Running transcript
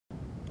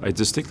I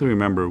distinctly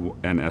remember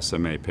an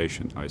SMA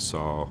patient I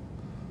saw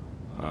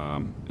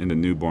in the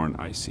newborn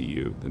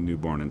ICU, the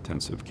newborn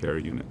intensive care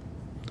unit.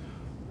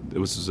 It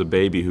was a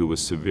baby who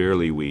was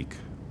severely weak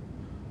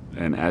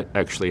and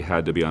actually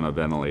had to be on a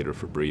ventilator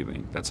for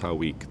breathing. That's how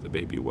weak the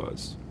baby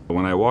was.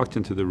 When I walked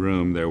into the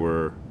room, there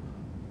were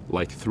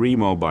like 3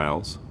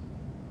 mobiles,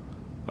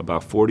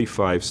 about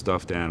 45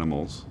 stuffed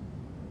animals,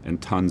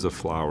 and tons of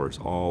flowers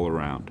all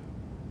around.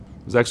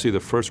 It was actually the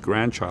first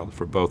grandchild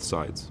for both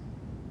sides.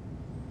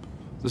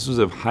 This was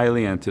a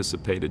highly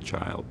anticipated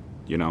child,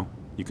 you know?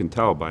 You can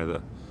tell by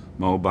the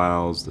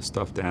mobiles, the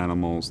stuffed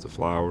animals, the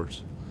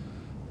flowers.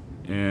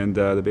 And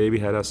the baby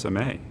had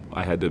SMA.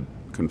 I had to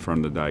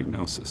confirm the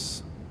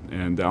diagnosis.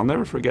 And I'll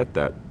never forget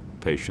that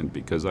patient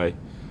because I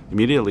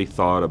immediately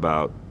thought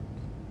about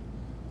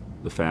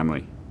the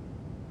family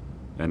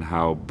and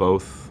how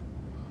both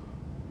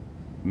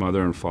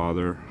mother and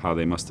father, how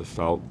they must have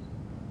felt.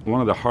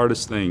 One of the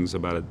hardest things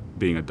about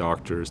being a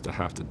doctor is to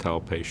have to tell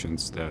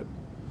patients that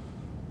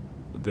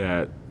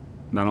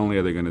not only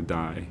are they going to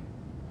die,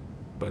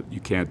 but you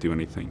can't do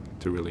anything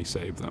to really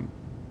save them.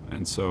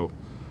 And so,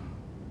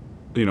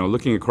 you know,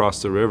 looking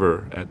across the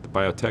river at the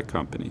biotech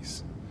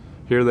companies,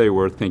 here they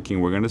were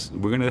thinking we're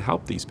going to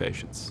help these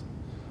patients,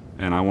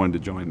 and I wanted to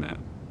join that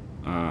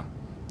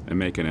and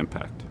make an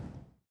impact.